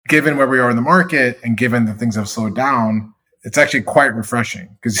given where we are in the market and given that things have slowed down, it's actually quite refreshing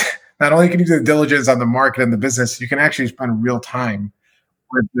because not only can you do the diligence on the market and the business, you can actually spend real time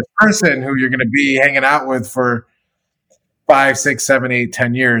with this person who you're going to be hanging out with for 5, 6, 7, 8,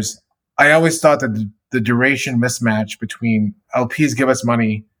 10 years. I always thought that the duration mismatch between LPs give us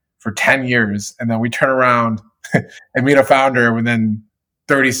money for 10 years and then we turn around and meet a founder within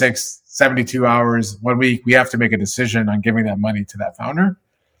 36, 72 hours, 1 week, we have to make a decision on giving that money to that founder.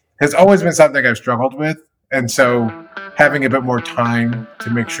 Has always been something I've struggled with. And so having a bit more time to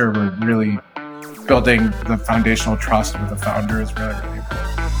make sure we're really building the foundational trust with the founder is really, really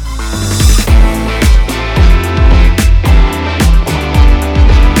important.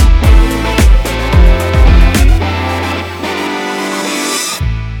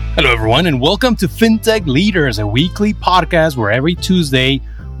 Hello, everyone, and welcome to FinTech Leaders, a weekly podcast where every Tuesday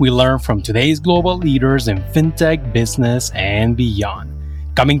we learn from today's global leaders in FinTech, business, and beyond.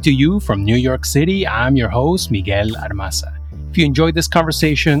 Coming to you from New York City, I'm your host, Miguel Armaza. If you enjoyed this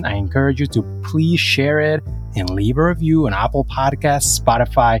conversation, I encourage you to please share it and leave a review on Apple Podcasts,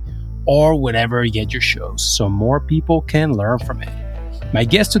 Spotify, or wherever you get your shows so more people can learn from it. My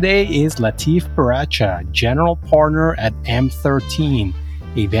guest today is Latif Paracha, General Partner at M13,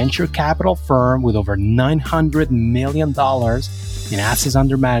 a venture capital firm with over $900 million in assets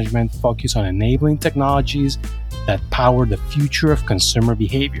under management focused on enabling technologies that power the future of consumer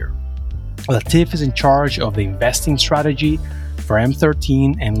behavior. Latif is in charge of the investing strategy for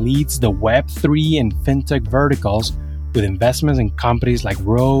M13 and leads the Web3 and FinTech verticals with investments in companies like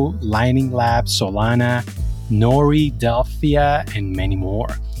Row, Lightning Labs, Solana, Nori, Delphia, and many more.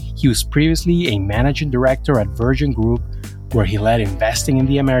 He was previously a managing director at Virgin Group, where he led investing in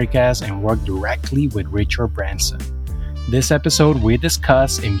the Americas and worked directly with Richard Branson. This episode, we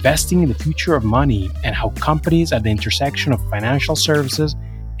discuss investing in the future of money and how companies at the intersection of financial services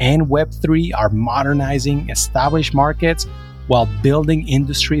and Web3 are modernizing established markets while building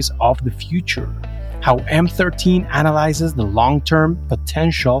industries of the future. How M13 analyzes the long-term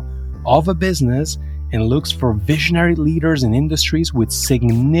potential of a business and looks for visionary leaders in industries with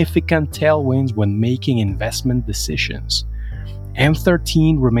significant tailwinds when making investment decisions.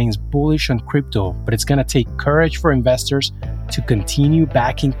 M13 remains bullish on crypto, but it's going to take courage for investors to continue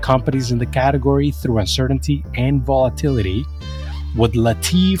backing companies in the category through uncertainty and volatility. What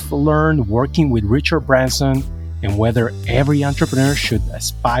Latif learned working with Richard Branson and whether every entrepreneur should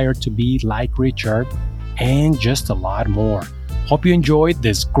aspire to be like Richard, and just a lot more. Hope you enjoyed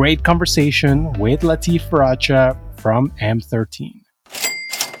this great conversation with Latif Paracha from M13.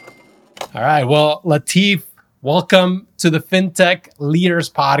 All right, well, Latif, welcome to the FinTech Leaders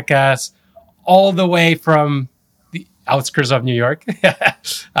Podcast, all the way from the outskirts of New York.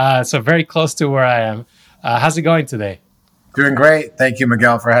 So very close to where I am. How's it going today? Doing great. Thank you,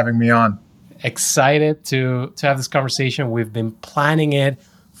 Miguel, for having me on. Excited to have this conversation. We've been planning it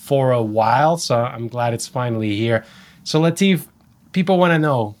for a while, so I'm glad it's finally here. So Latif, people want to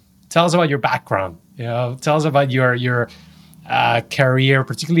know, tell us about your background. Tell us about your career,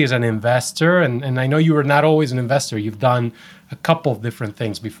 particularly as an investor. And I know you were not always an investor. You've done a couple of different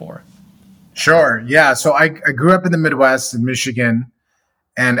things before. Sure. Yeah. So I grew up in the Midwest in Michigan.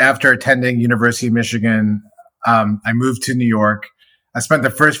 And after attending University of Michigan, I moved to New York. I spent the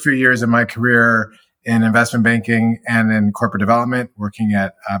first few years of my career in investment banking and in corporate development, working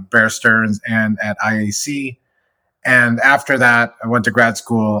at Bear Stearns and at IAC. And after that, I went to grad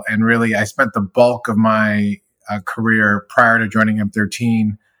school, and really I spent the bulk of my career prior to joining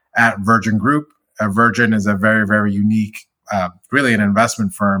M13 at Virgin Group. Virgin is a very, very unique, really an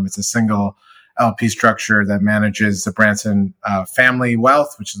investment firm. It's a single LP structure that manages the Branson family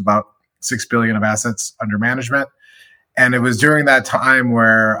wealth, which is about $6 billion of assets under management. And it was during that time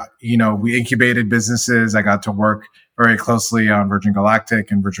where, we incubated businesses. I got to work very closely on Virgin Galactic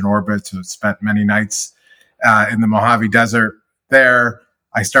and Virgin Orbit, so spent many nights in the Mojave Desert there.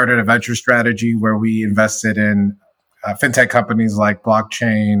 I started a venture strategy where we invested in fintech companies like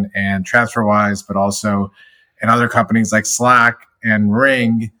Blockchain and TransferWise, but also in other companies like Slack and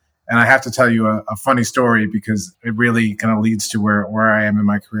Ring. And I have to tell you a funny story because it really kind of leads to where I am in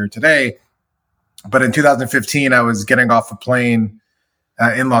my career today. But in 2015, I was getting off a plane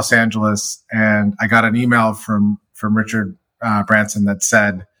in Los Angeles, and I got an email from Richard Branson that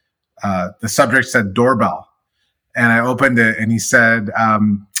said, the subject said doorbell. And I opened it, and he said,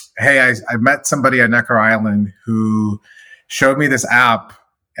 hey, I met somebody at Necker Island who showed me this app,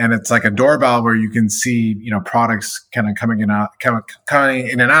 and it's like a doorbell where you can see, products kind of coming in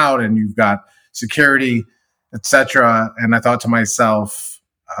and out, and you've got security, etc. And I thought to myself,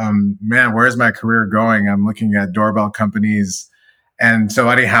 man, where's my career going? I'm looking at doorbell companies And so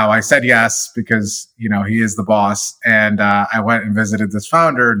anyhow, I said yes because, he is the boss. And I went and visited this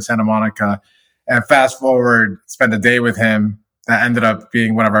founder in Santa Monica, and fast forward, spent a day with him. That ended up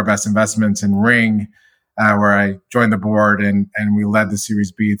being one of our best investments in Ring, where I joined the board and we led the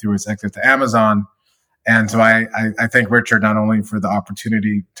Series B through its exit to Amazon. And so I thank Richard not only for the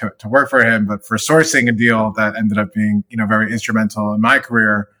opportunity to work for him, but for sourcing a deal that ended up being, very instrumental in my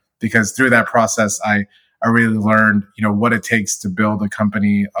career, because through that process, I really learned, what it takes to build a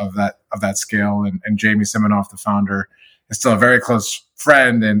company of that scale. And Jamie Siminoff, the founder, is still a very close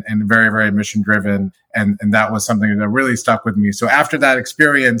friend and very, very mission driven. And that was something that really stuck with me. So after that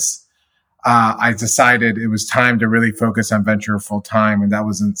experience, I decided it was time to really focus on venture full time. And that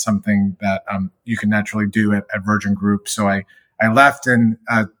wasn't something that you can naturally do at Virgin Group. So I left in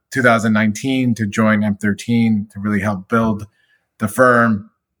 2019 to join M13 to really help build the firm.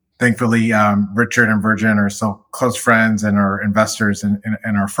 Thankfully, Richard and Virgin are still close friends and are investors in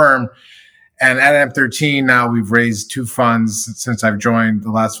our firm. And at M13 now, we've raised 2 funds since I've joined,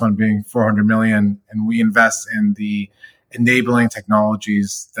 the last one being $400 million. And we invest in the enabling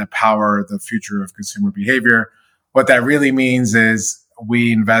technologies that power the future of consumer behavior. What that really means is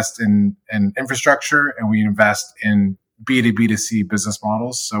we invest in infrastructure and we invest in B2B2C business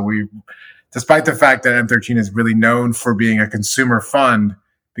models. So despite the fact that M13 is really known for being a consumer fund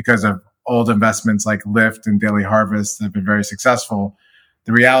because of old investments like Lyft and Daily Harvest that have been very successful,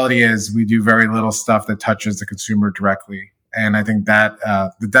 the reality is we do very little stuff that touches the consumer directly. And I think that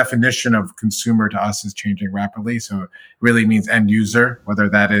the definition of consumer to us is changing rapidly. So it really means end user, whether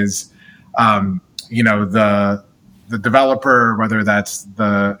that is, the developer, whether that's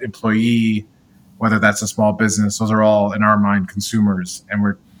the employee, whether that's a small business. Those are all, in our mind, consumers. And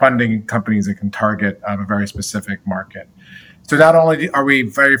we're funding companies that can target a very specific market. So not only are we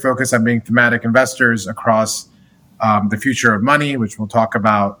very focused on being thematic investors across the future of money, which we'll talk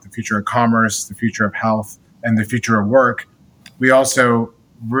about, the future of commerce, the future of health, and the future of work, we also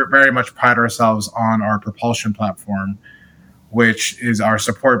very much pride ourselves on our propulsion platform, which is our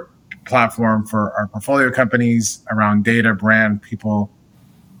support platform for our portfolio companies around data, brand, people,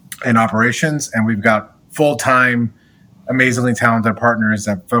 and operations. And we've got full-time, amazingly talented partners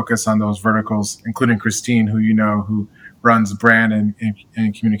that focus on those verticals, including Christine, who runs brand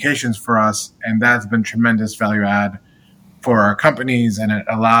and communications for us. And that's been tremendous value add for our companies. And it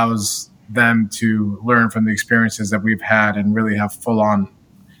allows them to learn from the experiences that we've had and really have full-on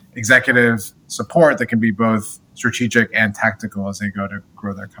executive support that can be both strategic and tactical as they go to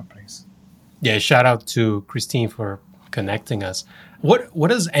grow their companies. Yeah, shout out to Christine for connecting us. What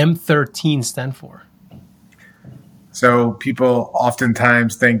does M13 stand for? So people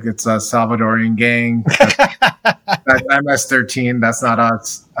oftentimes think it's a Salvadorian gang. That's MS-13. That's not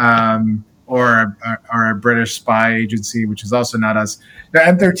us. Or a British spy agency, which is also not us. The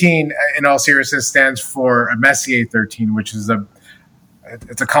M13, in all seriousness, stands for Messier 13, which is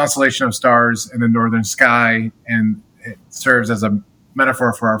it's a constellation of stars in the northern sky, and it serves as a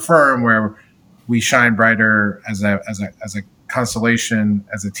metaphor for our firm, where we shine brighter as a constellation,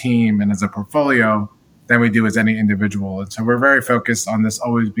 as a team, and as a portfolio than we do as any individual. And so we're very focused on this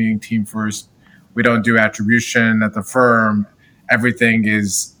always being team first. We don't do attribution at the firm. Everything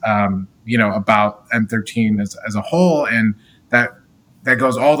is about M13 as a whole, and that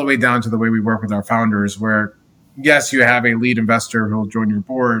goes all the way down to the way we work with our founders, where yes, you have a lead investor who will join your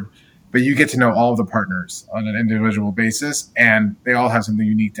board, but you get to know all of the partners on an individual basis, and they all have something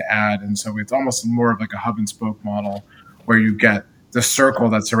unique to add. And so it's almost more of like a hub and spoke model, where you get the circle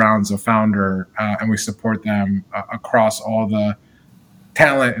that surrounds a founder, and we support them across all the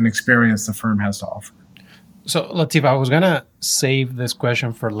talent and experience the firm has to offer. So, Latif, I was going to save this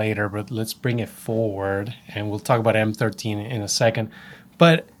question for later, but let's bring it forward, and we'll talk about M13 in a second.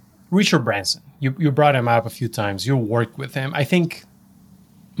 But Richard Branson, you brought him up a few times. You worked with him. I think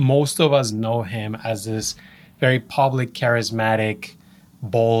most of us know him as this very public, charismatic,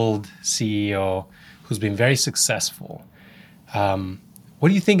 bold CEO who's been very successful. What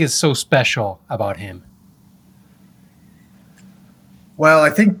do you think is so special about him? Well, I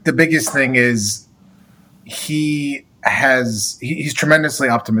think the biggest thing is he's tremendously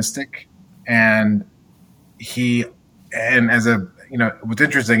optimistic, and what's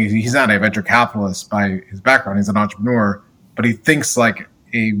interesting is he's not a venture capitalist by his background. He's an entrepreneur, but he thinks like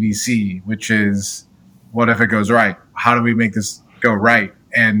a VC, which is, what if it goes right? How do we make this go right?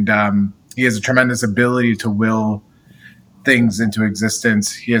 And he has a tremendous ability to will things into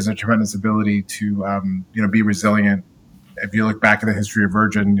existence. He has a tremendous ability to be resilient. If you look back at the history of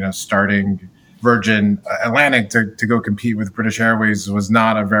Virgin, starting Virgin Atlantic to go compete with British Airways was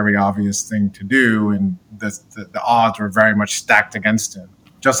not a very obvious thing to do, and the odds were very much stacked against him,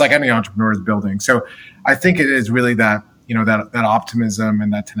 just like any entrepreneur is building. So I think it is really that, that optimism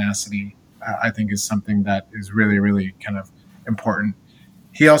and that tenacity, I think is something that is really, really kind of important.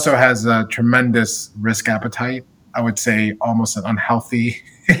 He also has a tremendous risk appetite. I would say almost an unhealthy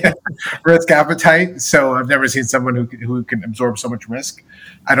risk appetite. So I've never seen someone who can absorb so much risk.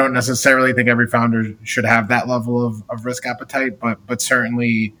 I don't necessarily think every founder should have that level of risk appetite, but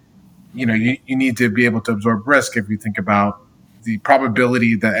certainly, you need to be able to absorb risk. If you think about the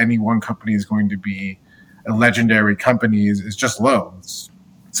probability that any one company is going to be a legendary company is just low. It's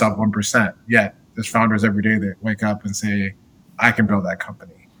sub 1%. Yet there's founders every day that wake up and say, I can build that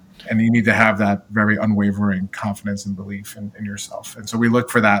company. And you need to have that very unwavering confidence and belief in yourself. And so we look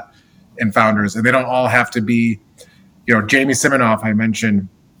for that in founders. And they don't all have to be, Jamie Siminoff, I mentioned,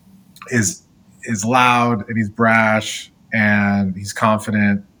 is loud and he's brash and he's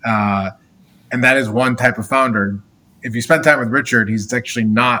confident. And that is one type of founder. If you spend time with Richard, he's actually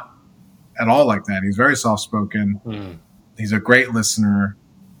not at all like that. He's very soft-spoken. He's a great listener.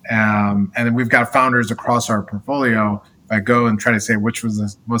 And then we've got founders across our portfolio. I go and try to say which was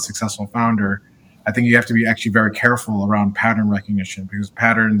the most successful founder, I think you have to be actually very careful around pattern recognition, because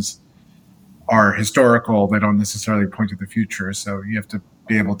patterns are historical. They don't necessarily point to the future. So you have to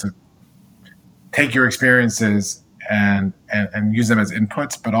be able to take your experiences and use them as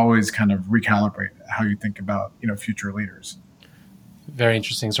inputs, but always kind of recalibrate how you think about, future leaders. Very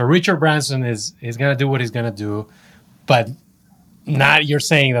interesting. So Richard Branson is going to do what he's going to do, but you're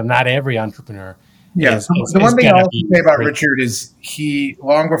saying that not every entrepreneur. Yeah. The one thing I'll say about Richard is he,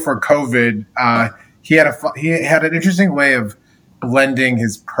 long before COVID, he had an interesting way of blending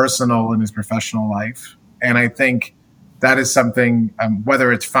his personal and his professional life. And I think that is something,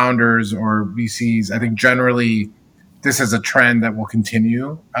 whether it's founders or VCs, I think generally this is a trend that will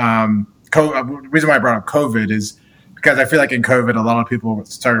continue. The reason why I brought up COVID is because I feel like in COVID, a lot of people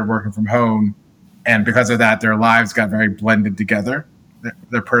started working from home. And because of that, their lives got very blended together.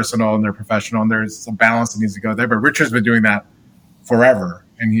 Their personal and their professional, and there's a balance that needs to go there. But Richard's been doing that forever,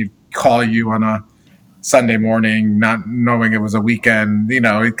 and he'd call you on a Sunday morning, not knowing it was a weekend,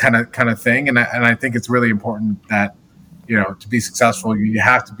 kind of thing. And I think it's really important that, to be successful, you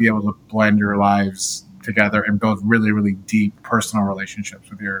have to be able to blend your lives together and build really, really deep personal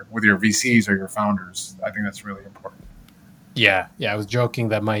relationships with your VCs or your founders. I think that's really important. Yeah. I was joking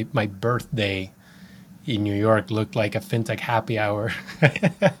that my birthday in New York looked like a fintech happy hour.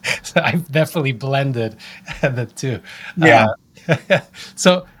 So I've definitely blended the two. Yeah.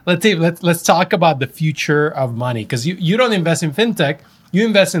 So let's talk about the future of money, because you don't invest in fintech, you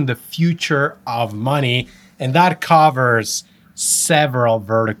invest in the future of money, and that covers several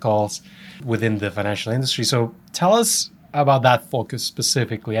verticals within the financial industry. So tell us about that focus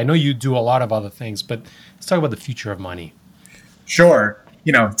specifically. I know you do a lot of other things, but let's talk about the future of money. Sure.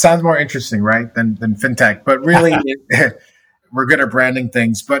 It sounds more interesting, right, than fintech, but really we're good at branding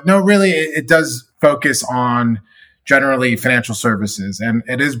things. But no, really, it does focus on generally financial services, and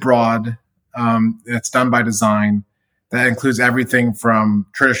it is broad. It's done by design. That includes everything from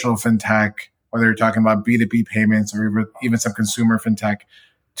traditional fintech, whether you're talking about B2B payments or even some consumer fintech,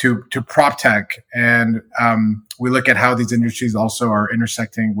 to prop tech. And we look at how these industries also are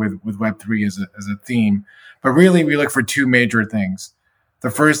intersecting with Web3 as a theme. But really, we look for two major things. The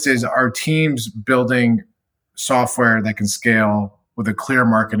first is our teams building software that can scale with a clear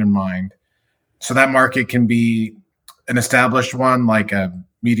market in mind. So that market can be an established one, like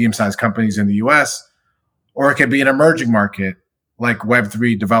medium-sized companies in the US, or it could be an emerging market like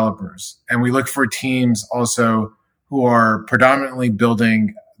Web3 developers. And we look for teams also who are predominantly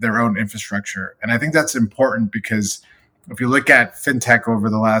building their own infrastructure. And I think that's important because if you look at fintech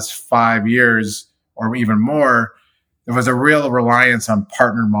over the last 5 years or even more, there was a real reliance on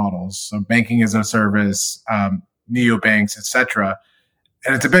partner models, so banking as a service, neobanks, et cetera.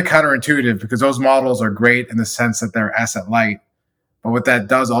 And it's a bit counterintuitive because those models are great in the sense that they're asset light. But what that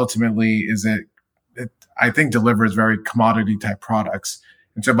does ultimately is it I think, delivers very commodity type products.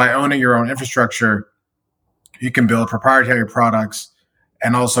 And so by owning your own infrastructure, you can build proprietary products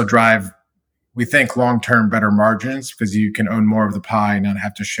and also drive, we think, long-term better margins because you can own more of the pie and not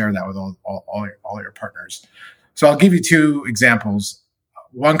have to share that with all your partners. So I'll give you two examples.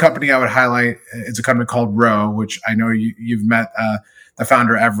 One company I would highlight is a company called Row, which I know you've met the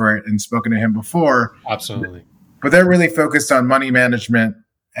founder Everett and spoken to him before. Absolutely. But they're really focused on money management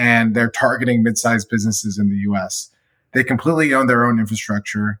and they're targeting mid-sized businesses in the US. They completely own their own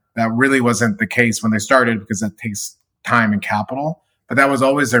infrastructure. That really wasn't the case when they started because that takes time and capital. but that was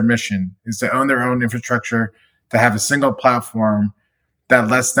always their mission, is to own their own infrastructure, to have a single platform that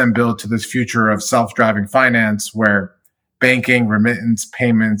lets them build to this future of self-driving finance where banking, remittance,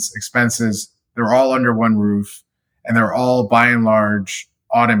 payments, expenses, they're all under one roof and they're all by and large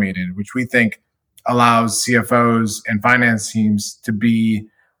automated, which we think allows CFOs and finance teams to be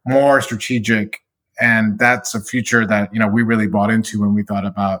more strategic. And that's a future that, we really bought into when we thought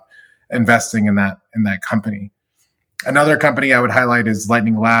about investing in that company. Another company I would highlight is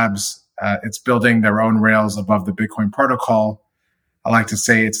Lightning Labs. It's building their own rails above the Bitcoin protocol. I like to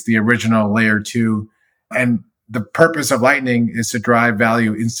say it's the original layer 2. And the purpose of Lightning is to drive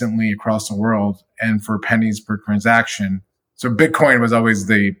value instantly across the world and for pennies per transaction. So Bitcoin was always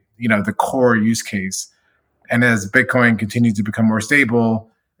the core use case. And as Bitcoin continues to become more stable,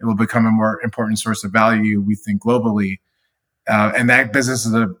 it will become a more important source of value, we think, globally. And that business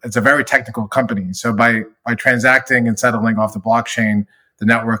it's a very technical company. So by transacting and settling off the blockchain, the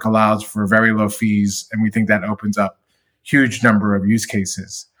network allows for very low fees. And we think that opens up huge number of use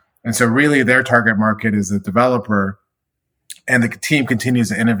cases. And so really their target market is the developer, and the team continues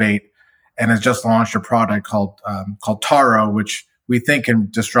to innovate and has just launched a product called Taro, which we think can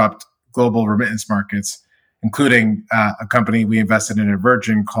disrupt global remittance markets, including a company we invested in at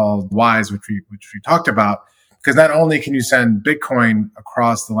Virgin called Wise, which we talked about. Because not only can you send Bitcoin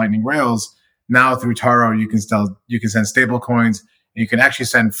across the Lightning rails, now through Taro you can send stable coins, and you can actually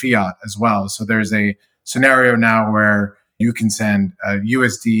send fiat as well. So there's a scenario now where you can send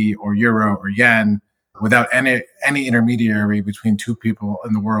USD or Euro or Yen without any intermediary between two people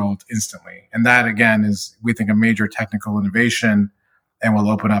in the world instantly. And that, again, is, we think, a major technical innovation and will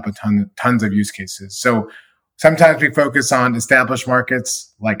open up tons of use cases. So sometimes we focus on established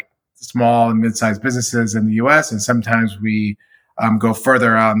markets like small and mid-sized businesses in the US, and sometimes we go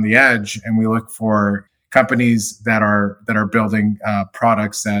further on the edge and we look for companies that are building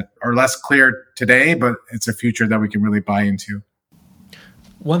products that are less clear today, but it's a future that we can really buy into.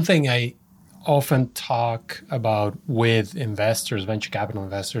 One thing I often talk about with investors, venture capital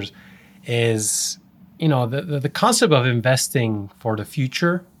investors, is the concept of investing for the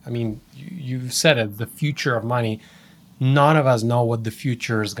future. I mean, you've said it, the future of money. None of us know what the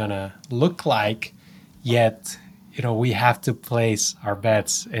future is going to look like, yet we have to place our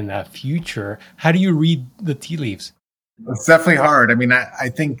bets in that future. How do you read the tea leaves? It's definitely hard. I mean, I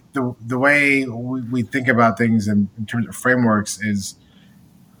think the way we think about things in terms of frameworks is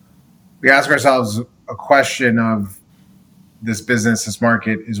we ask ourselves a question of, this business, this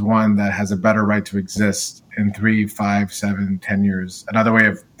market is one that has a better right to exist in 3, 5, 7, 10 years. Another way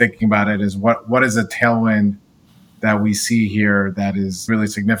of thinking about it is what is a tailwind that we see here that is really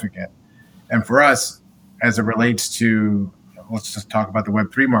significant? And for us, as it relates to, let's just talk about the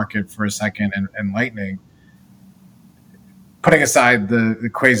Web3 market for a second and Lightning, putting aside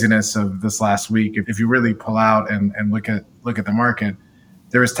the craziness of this last week, if you really pull out and look at the market,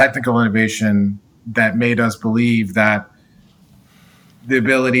 there was technical innovation that made us believe that the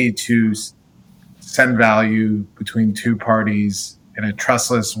ability to send value between two parties in a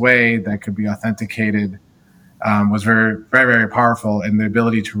trustless way that could be authenticated was very, very, very powerful. And the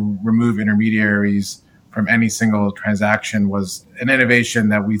ability to remove intermediaries from any single transaction was an innovation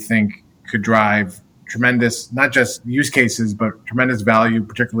that we think could drive tremendous, not just use cases, but tremendous value,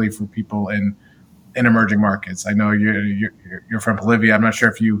 particularly for people in emerging markets. I know you're from Bolivia. I'm not sure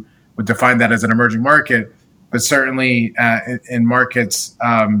if you would define that as an emerging market, but certainly in markets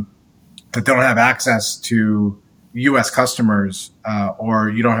that don't have access to U.S. customers, or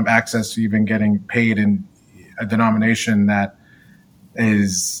you don't have access to even getting paid in a denomination that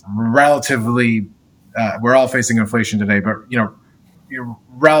is relatively, we're all facing inflation today, but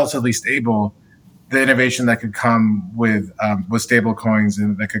relatively stable. The innovation that could come with stable coins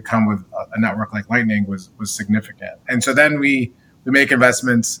and that could come with a network like Lightning was significant. And so then we make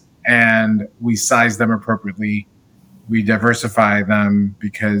investments and we size them appropriately. We diversify them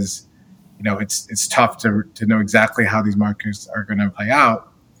because it's tough to know exactly how these markets are going to play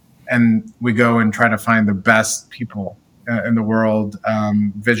out. And we go and try to find the best people in the world,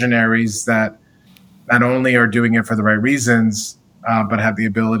 visionaries that not only are doing it for the right reasons, but have the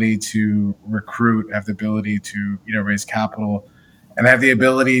ability to recruit, have the ability to raise capital, and have the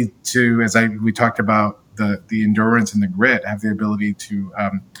ability to, we talked about the endurance and the grit, have the ability to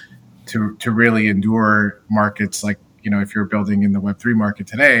really endure markets like if you're building in the Web3 market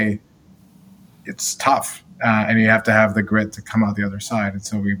today, it's tough, and you have to have the grit to come out the other side. And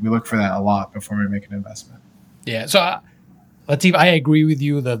so we look for that a lot before we make an investment. Yeah. So, Latif, I agree with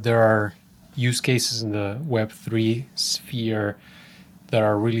you that there are use cases in the Web3 sphere that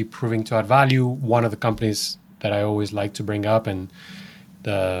are really proving to add value. One of the companies that I always like to bring up, and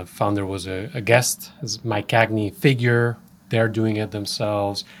The founder was a guest, as Mike Cagney figure. They're doing it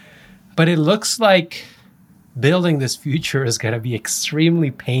themselves. But it looks like building this future is going to be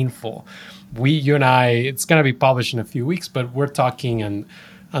extremely painful. You and I, it's going to be published in a few weeks, but we're talking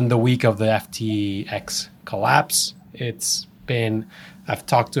on the week of the FTX collapse. I've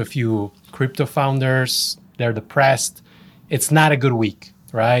talked to a few crypto founders. They're depressed. It's not a good week,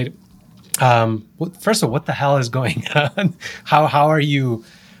 right? First of all, what the hell is going on? How are you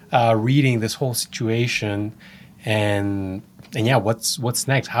reading this whole situation? And yeah, what's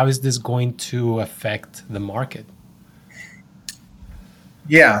next? How is this going to affect the market?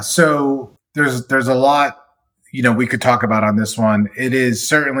 Yeah, so there's a lot we could talk about on this one. It has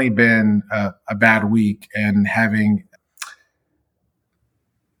certainly been a bad week, and having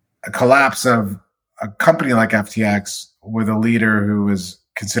a collapse of a company like FTX with a leader who is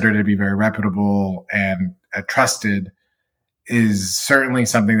considered to be very reputable and trusted is certainly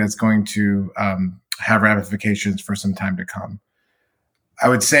something that's going to have ramifications for some time to come. I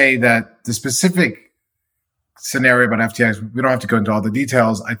would say that the specific scenario about FTX, we don't have to go into all the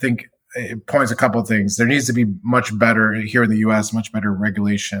details. I think it points a couple of things. There needs to be much better here in the US, much better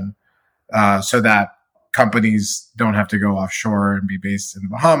regulation so that companies don't have to go offshore and be based in the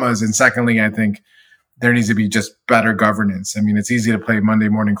Bahamas. And secondly, I think there needs to be just better governance. I mean, it's easy to play Monday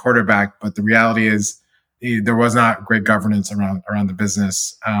morning quarterback, but the reality is there was not great governance around the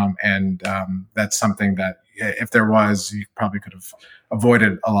business. And that's something that if there was, you probably could have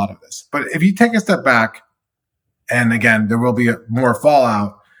avoided a lot of this. But if you take a step back, and again, there will be more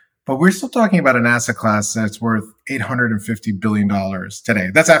fallout, but we're still talking about an asset class that's worth $850 billion today.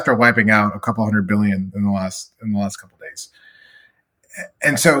 That's after wiping out a couple $100 billion in the last couple of days.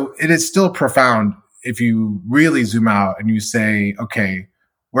 And so it is still profound if you really zoom out and you say, okay,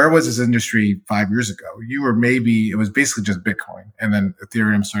 where was this industry 5 years ago? It was basically just Bitcoin, and then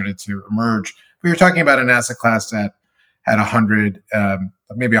Ethereum started to emerge. We were talking about an asset class that had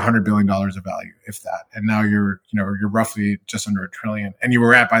maybe $100 billion of value, if that. And now you're roughly just under $1 trillion. And you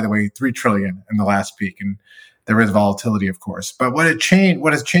were at, by the way, $3 trillion in the last peak. And there is volatility, of course. But what has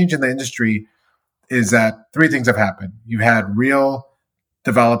changed in the industry is that three things have happened. You've had real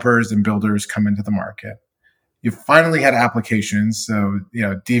developers and builders come into the market. You finally had applications. So,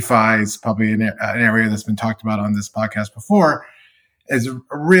 DeFi is probably an area that's been talked about on this podcast before, is a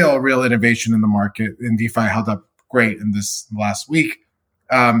real innovation in the market. And DeFi held up great in this last week.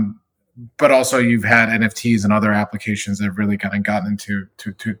 But also you've had NFTs and other applications that have really kind of gotten into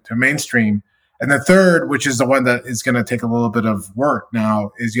to mainstream. And the third, which is the one that is going to take a little bit of work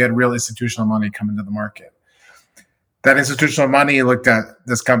now, is you had real institutional money come into the market. That institutional money looked at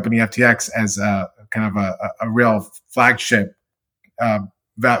this company, FTX, as a kind of a real flagship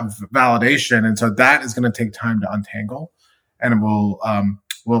validation. And so that is going to take time to untangle, and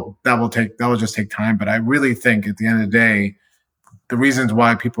that will just take time. But I really think at the end of the day, the reasons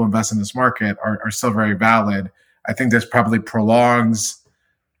why people invest in this market are still very valid. I think this probably prolongs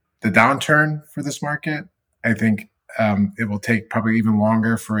the downturn for this market. I think it will take probably even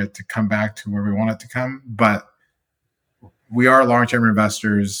longer for it to come back to where we want it to come. But we are long-term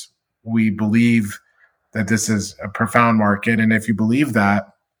investors. We believe that this is a profound market. And if you believe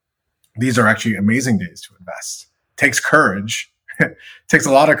that, these are actually amazing days to invest. It takes courage. It takes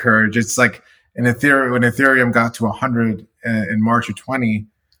a lot of courage. It's like when Ethereum got to 100 in March of 20, it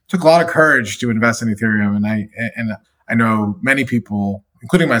took a lot of courage to invest in Ethereum. And I know many people,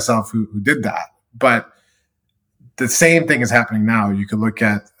 including myself, who did that. But the same thing is happening now. You could look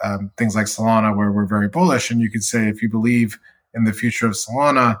at things like Solana, where we're very bullish, and you could say, if you believe in the future of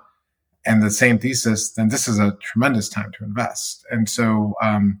Solana and the same thesis, then this is a tremendous time to invest. And so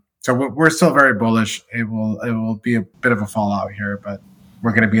we're still very bullish. It will be a bit of a fallout here, but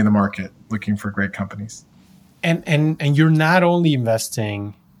we're going to be in the market looking for great companies. And you're not only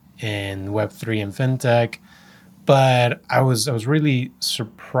investing in Web3 and fintech, but I was really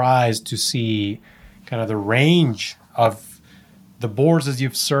surprised to see kind of the range of the boards that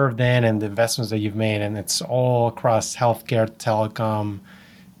you've served in and the investments that you've made, and it's all across healthcare, telecom,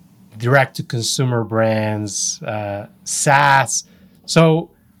 direct-to-consumer brands, SaaS.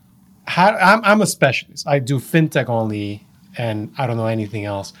 So I'm a specialist. I do fintech only, and I don't know anything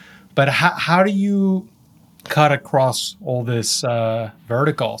else. But how do you cut across all these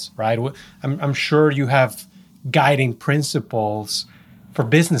verticals, right? I'm sure you have guiding principles for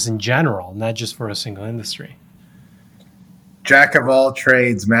business in general, not just for a single industry. Jack of all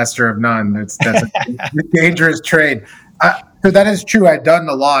trades, master of none. That's a dangerous trade. So that is true. I've done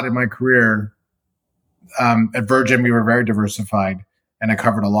a lot in my career. At Virgin, we were very diversified, and I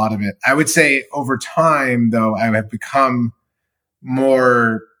covered a lot of it. I would say over time, though, I have become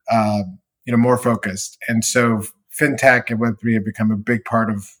more, more focused. And so fintech and Web3 have become a big part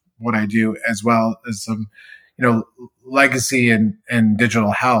of what I do, as well as some, legacy and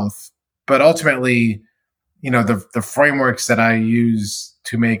digital health. But ultimately, the frameworks that I use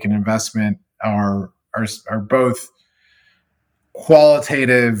to make an investment are both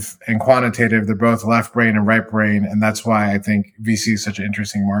qualitative and quantitative. They're both left brain and right brain. And that's why I think VC is such an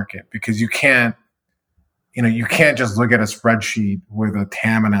interesting market, because you can't just look at a spreadsheet with a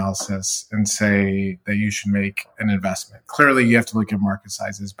TAM analysis and say that you should make an investment. Clearly, you have to look at market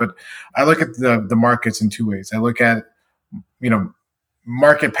sizes. But I look at the markets in two ways. I look at,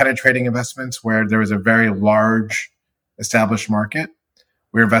 market penetrating investments where there is a very large established market.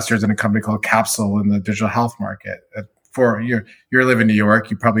 We're investors in a company called Capsule in the digital health market. For you live in New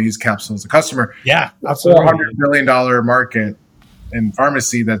York, you probably use Capsule as a customer. Yeah, absolutely. $400 billion market in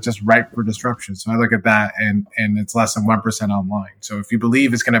pharmacy that's just ripe for disruption. So I look at that, and it's less than 1% online. So if you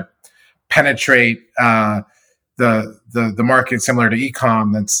believe it's going to penetrate the market similar to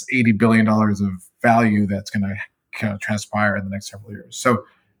e-com, that's $80 billion of value that's going to kind of transpire in the next several years. So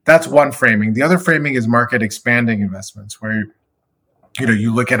that's one framing. The other framing is market expanding investments, where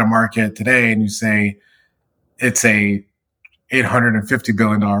you look at a market today and you say it's a $850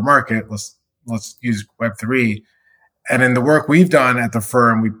 billion market. Let's use Web3. And in the work we've done at the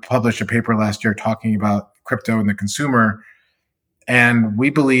firm, we published a paper last year talking about crypto and the consumer. And we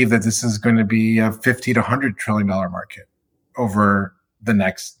believe that this is going to be a $50 to $100 trillion market over the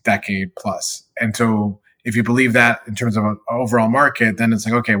next decade plus. And so if you believe that in terms of an overall market, then it's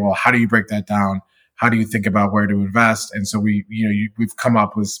like, okay, well, how do you break that down? How do you think about where to invest? And so we've come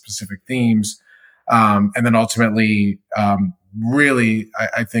up with specific themes. And then ultimately, really,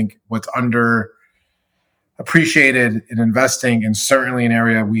 I think what's appreciated in investing, and certainly an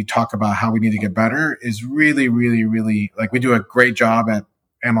area we talk about how we need to get better, is really, really, really, like, we do a great job at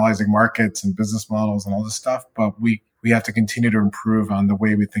analyzing markets and business models and all this stuff, but we have to continue to improve on the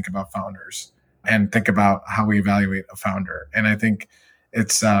way we think about founders and think about how we evaluate a founder. And I think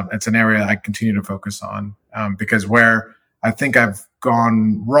it's an area I continue to focus on, because where I think I've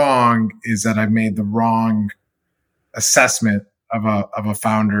gone wrong is that I've made the wrong assessment of a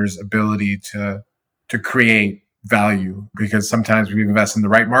founder's ability to create value, because sometimes we invest in the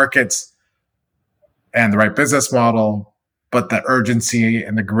right markets and the right business model, but the urgency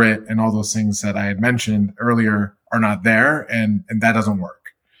and the grit and all those things that I had mentioned earlier are not there, and that doesn't work.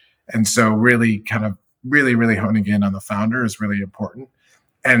 And so really really honing in on the founder is really important.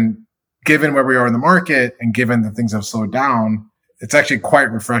 And given where we are in the market and given that things have slowed down, it's actually quite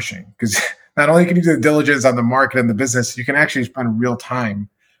refreshing, because not only can you do the diligence on the market and the business, you can actually spend real time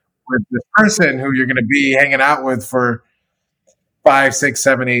with this person who you're going to be hanging out with for 5, 6,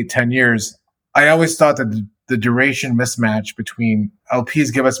 7, 8, 10 years. I always thought that the duration mismatch between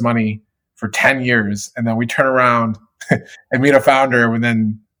LPs give us money for 10 years and then we turn around and meet a founder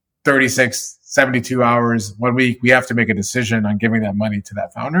within 36, 72 hours, 1 week, we have to make a decision on giving that money to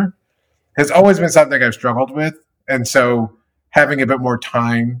that founder, has always been something I've struggled with. And so having a bit more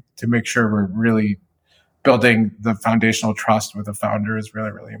time to make sure we're really building the foundational trust with the founder is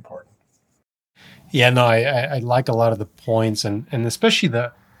really, really important. Yeah, no, I like a lot of the points, and especially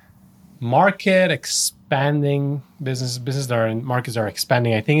the market expanding businesses that are in markets that are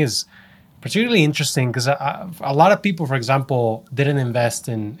expanding, I think is particularly interesting, because a lot of people, for example, didn't invest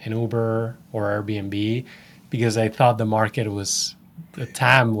in Uber or Airbnb because they thought the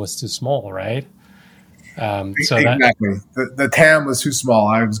TAM was too small, right? Exactly. The TAM was too small.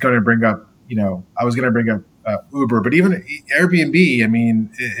 I was going to bring up Uber, but even Airbnb, I mean,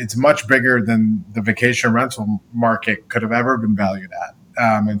 it's much bigger than the vacation rental market could have ever been valued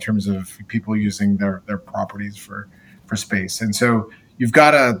at, in terms of people using their properties for space. And so you've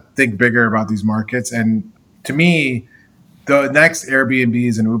got to think bigger about these markets. And to me, the next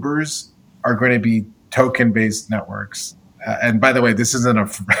Airbnbs and Ubers are going to be token-based networks. And by the way, this isn't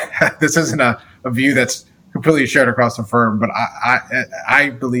a view that's completely shared across the firm, but I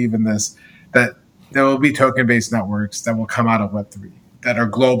believe in this, that there will be token-based networks that will come out of Web3, that are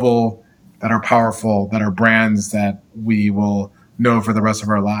global, that are powerful, that are brands that we will know for the rest of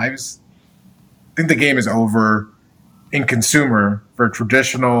our lives. I think the game is over in consumer for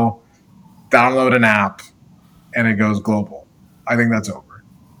traditional download an app and it goes global. I think that's over.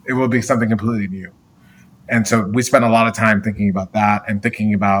 It will be something completely new. And so we spent a lot of time thinking about that and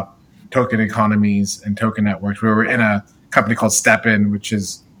thinking about token economies and token networks. We were in a company called StepIn, which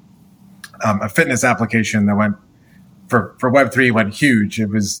is a fitness application that went for Web3 went huge. It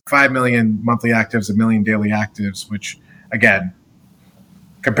was 5 million monthly actives, 1 million daily actives, which again,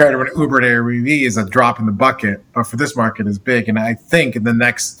 compared to an Uber and Airbnb is a drop in the bucket, but for this market is big. And I think in the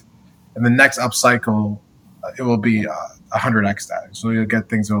next upcycle, it will be 100x that. So you'll get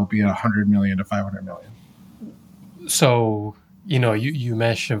things that will be 100 million to 500 million. So, you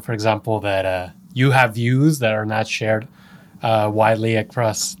mentioned, for example, that you have views that are not shared widely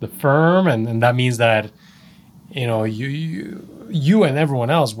across the firm. And that means that, you and everyone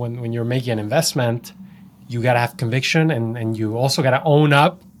else, when you're making an investment, you got to have conviction and you also got to own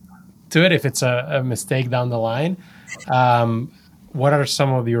up to it if it's a mistake down the line. What are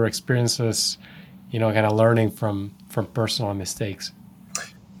some of your experiences, kind of learning from personal mistakes?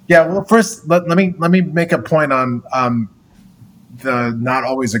 Yeah, well, first, let me make a point on the not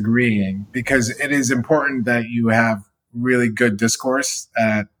always agreeing, because it is important that you have really good discourse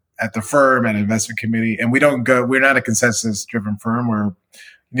at the firm and investment committee. And we're not a consensus driven firm where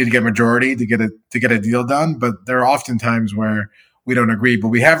you need to get majority to get a deal done. But there are often times where we don't agree. But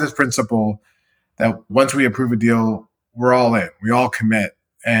we have this principle that once we approve a deal, we're all in. We all commit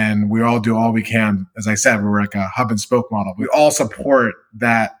and we all do all we can. As I said, we're like a hub and spoke model. We all support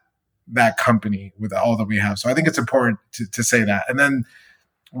that company with all that we have. So I think it's important to say that. And then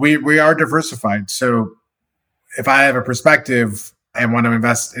we are diversified. So if I have a perspective and want to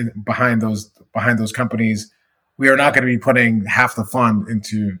invest behind those companies, we are not going to be putting half the fund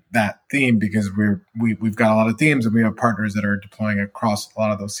into that theme because we've got a lot of themes and we have partners that are deploying across a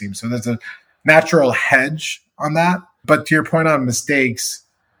lot of those themes. So there's a natural hedge on that. But to your point on mistakes,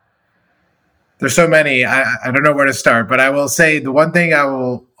 there's so many. I don't know where to start, but I will say the one thing I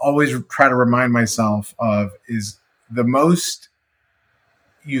will always try to remind myself of is the most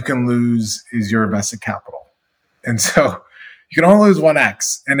you can lose is your invested capital. And so you can only lose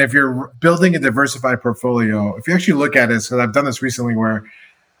 1x. And if you're building a diversified portfolio, if you actually look at it, because I've done this recently where,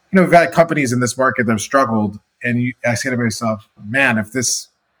 we've got companies in this market that have struggled. And I say to myself, man, if this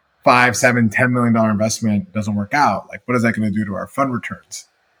 $5, $7, $10 million investment doesn't work out, like what is that going to do to our fund returns?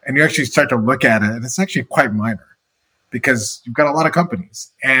 And you actually start to look at it, and it's actually quite minor because you've got a lot of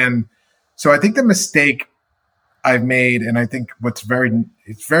companies. And so I think the mistake I've made, and I think it's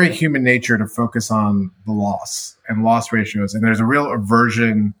very human nature to focus on the loss and loss ratios. And there's a real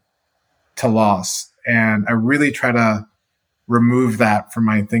aversion to loss. And I really try to remove that from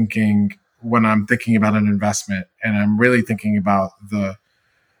my thinking when I'm thinking about an investment. And I'm really thinking about the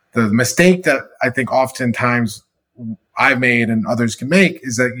mistake that I think oftentimes I've made and others can make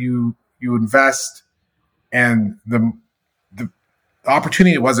is that you invest and the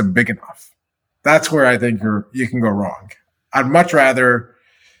opportunity wasn't big enough. That's where I think you can go wrong. I'd much rather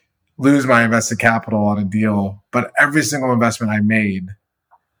lose my invested capital on a deal, but every single investment I made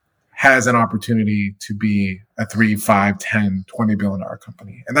has an opportunity to be a 3, 5, 10, $20 billion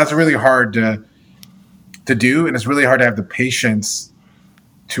company. And that's really hard to do. And it's really hard to have the patience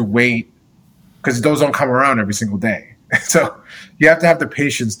to wait because those don't come around every single day. So you have to have the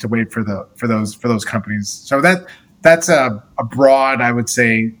patience to wait for those companies. So that's a broad, I would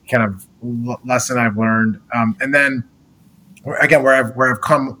say, kind of lesson I've learned. And then again, where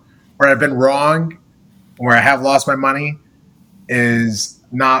I've been wrong, where I have lost my money, is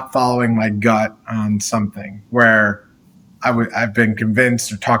not following my gut on something. Where I've been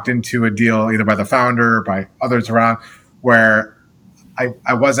convinced or talked into a deal either by the founder or by others around, where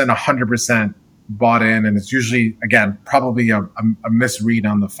I wasn't 100% bought in, and it's usually again probably a misread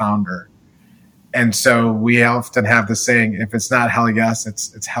on the founder. And so we often have the saying, if it's not hell yes,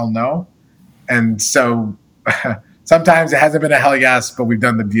 it's hell no. And so sometimes it hasn't been a hell yes, but we've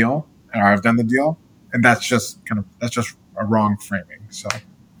done the deal, or I've done the deal. And that's just a wrong framing. So,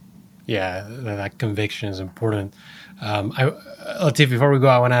 yeah, that conviction is important. Latif, before we go,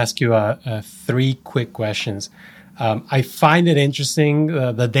 I want to ask you 3 quick questions. I find it interesting.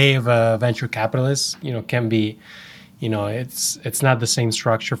 The day of a venture capitalist, can be, it's not the same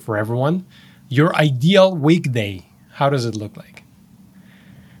structure for everyone. Your ideal weekday, how does it look like?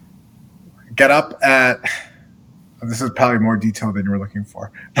 Get up at, this is probably more detail than you were looking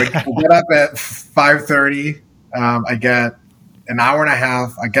for, but get up at 5:30. I get an hour and a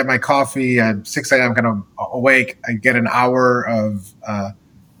half. I get my coffee at 6 a.m. kind of awake. I get an hour of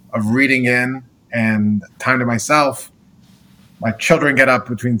reading in and time to myself. My children get up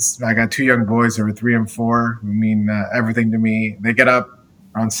I got 2 young boys who are 3 and 4 who mean everything to me. They get up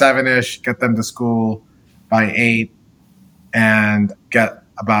around 7-ish, get them to school by 8, and get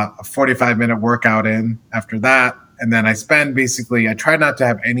about a 45-minute workout in after that. And then I try not to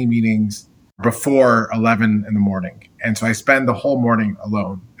have any meetings before 11 in the morning. And so I spend the whole morning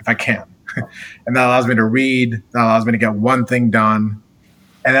alone if I can. And that allows me to read. That allows me to get one thing done.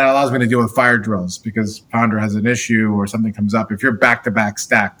 And that allows me to deal with fire drills because founder has an issue or something comes up. If you're back-to-back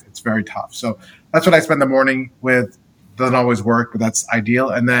stacked, it's very tough. So that's what I spend the morning with. Doesn't always work, but that's ideal.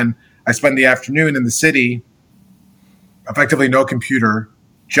 And then I spend the afternoon in the city, effectively no computer,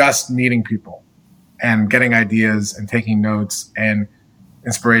 just meeting people and getting ideas and taking notes and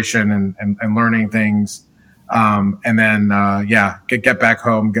inspiration and learning things. And then, get back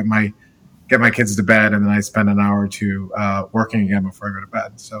home, get my kids to bed, and then I spend an hour or two working again before I go to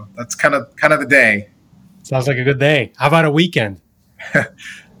bed. So that's kind of the day. Sounds like a good day. How about a weekend?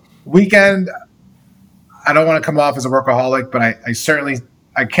 Weekend, I don't want to come off as a workaholic, but I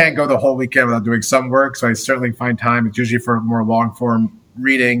can't go the whole weekend without doing some work. So I certainly find time. It's usually for more long form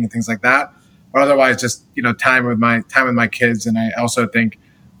reading and things like that. But otherwise, just time with my kids. And I also think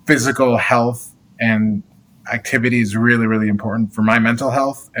physical health and activity is really, really important for my mental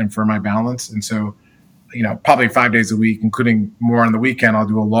health and for my balance. And so, probably 5 days a week, including more on the weekend, I'll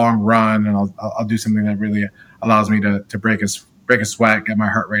do a long run and I'll do something that really allows me to break a sweat, get my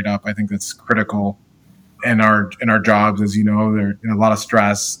heart rate up. I think that's critical in our jobs. As you know, there's a lot of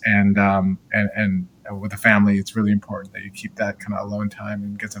stress and with the family, it's really important that you keep that kind of alone time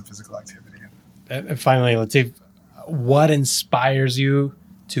and get some physical activity. And finally, Latif, what inspires you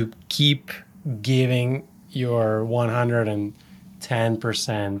to keep giving your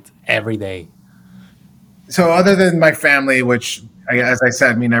 110% every day? So other than my family, which, as I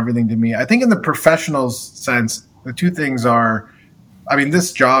said, mean everything to me, I think in the professional sense, the two things are,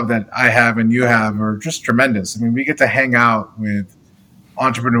 this job that I have and you have are just tremendous. We get to hang out with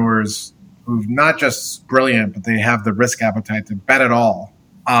entrepreneurs who've not just brilliant, but they have the risk appetite to bet it all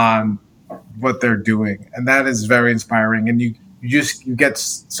on what they're doing. And that is very inspiring. And you get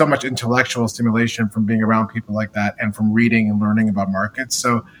so much intellectual stimulation from being around people like that and from reading and learning about markets.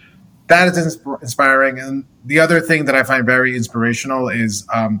 So that is inspiring. And the other thing that I find very inspirational is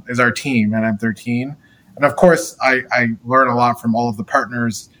our team at M13. And of course, I learn a lot from all of the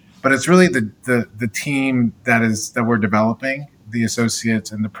partners, but it's really the team that we're developing, the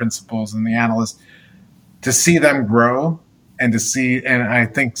associates and the principals and the analysts, to see them grow and I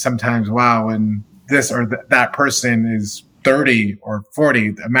think sometimes, wow, when this or that person is 30 or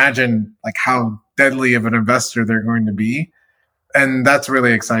 40, imagine like how deadly of an investor they're going to be. And that's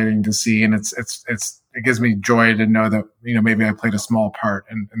really exciting to see. And it gives me joy to know that, maybe I played a small part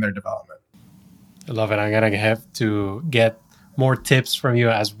in their development. I love it. I'm going to have to get more tips from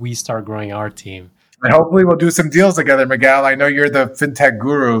you as we start growing our team. And hopefully we'll do some deals together, Miguel. I know you're the fintech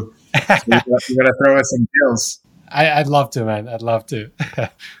guru. So you're going to throw us some deals. I'd love to, man. I'd love to.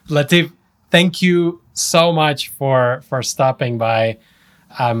 Latif, thank you so much for stopping by.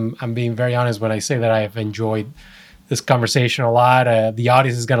 I'm being very honest when I say that I have enjoyed this conversation a lot. The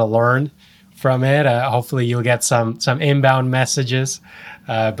audience is going to learn from it. Hopefully you'll get some inbound messages.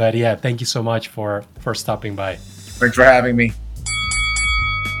 But yeah, thank you so much for stopping by. Thanks for having me.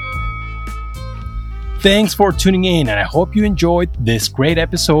 Thanks for tuning in, and I hope you enjoyed this great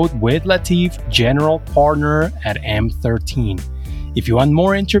episode with Latif, General Partner at M13. If you want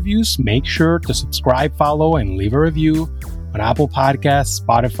more interviews, make sure to subscribe, follow, and leave a review on Apple Podcasts,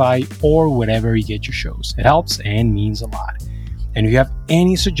 Spotify, or wherever you get your shows. It helps and means a lot. And if you have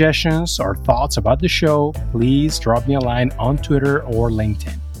any suggestions or thoughts about the show, please drop me a line on Twitter or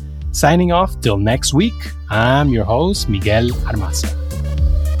LinkedIn. Signing off till next week, I'm your host, Miguel Armaza.